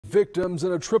victims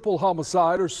in a triple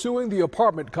homicide are suing the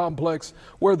apartment complex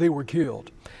where they were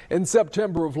killed. In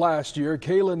September of last year,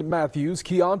 Kae'Lynn Matthews,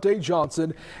 Keonte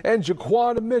Johnson, and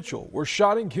Jaquann Mitchell were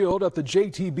shot and killed at the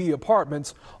JTB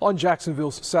Apartments on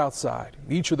Jacksonville's south side.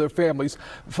 Each of their families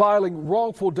filing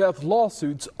wrongful death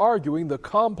lawsuits arguing the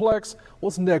complex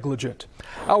was negligent.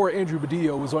 Our Andrew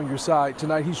Badillo is on your side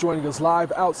tonight. He's joining us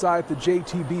live outside the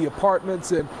JTB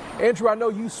Apartments. And Andrew, I know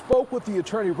you spoke with the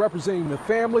attorney representing the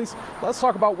families. Let's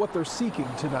talk about what they're seeking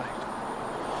tonight.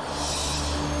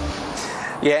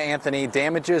 Yeah, Anthony,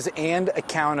 damages and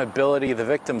accountability. The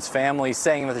victim's family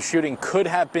saying that the shooting could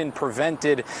have been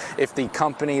prevented if the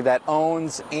company that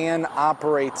owns and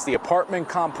operates the apartment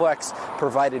complex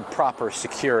provided proper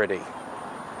security.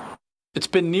 It's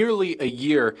been nearly a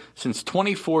year since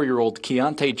 24-year-old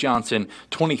Keonte Johnson,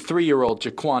 23-year-old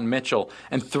Jaquann Mitchell,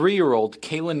 and 3-year-old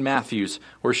Kae'Lynn Matthews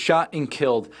were shot and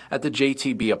killed at the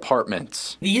JTB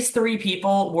Apartments. These three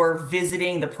people were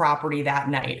visiting the property that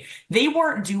night. They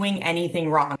weren't doing anything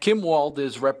wrong. Kim Wald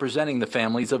is representing the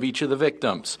families of each of the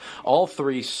victims, all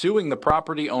three suing the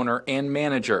property owner and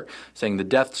manager, saying the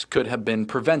deaths could have been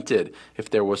prevented if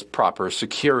there was proper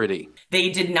security. They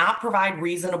did not provide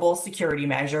reasonable security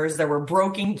measures. There were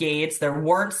broken gates, there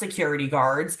weren't security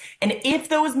guards, and if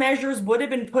those measures would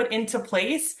have been put into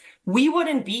place, we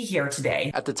wouldn't be here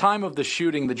today. At the time of the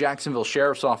shooting, the Jacksonville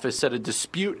Sheriff's Office said a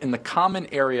dispute in the common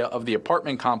area of the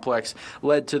apartment complex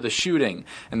led to the shooting,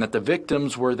 and that the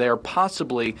victims were there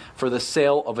possibly for the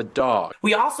sale of a dog.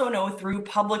 We also know through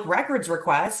public records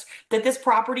requests that this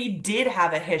property did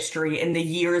have a history in the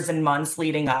years and months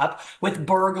leading up with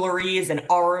burglaries and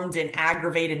armed and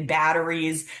aggravated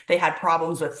batteries. They had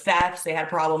problems with thefts. They had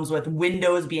problems with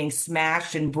windows being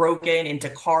smashed and broken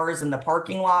into cars in the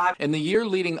parking lot. In the year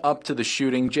leading up to the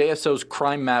shooting, JSO's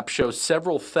crime map shows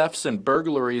several thefts and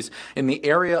burglaries in the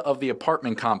area of the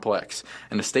apartment complex.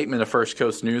 In a statement to First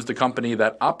Coast News, the company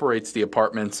that operates the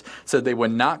apartments said they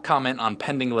would not comment on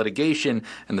pending litigation,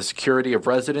 and the security of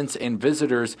residents and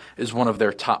visitors is one of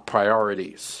their top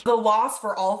priorities. The loss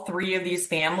for all three of these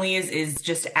families is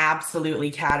just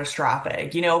absolutely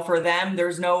catastrophic. You know, for them,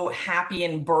 there's no happy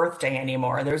and birthday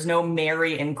anymore. There's no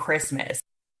Merry and Christmas.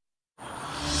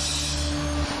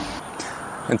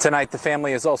 And tonight, the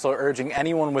family is also urging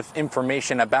anyone with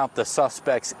information about the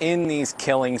suspects in these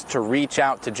killings to reach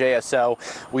out to JSO.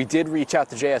 We did reach out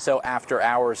to JSO after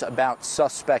hours about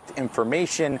suspect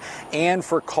information and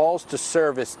for calls to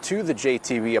service to the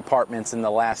JTB Apartments in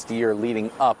the last year leading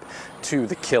up to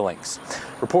the killings.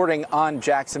 Reporting on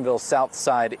Jacksonville's South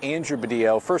Side, Andrew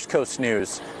Badillo, First Coast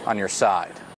News, on your side.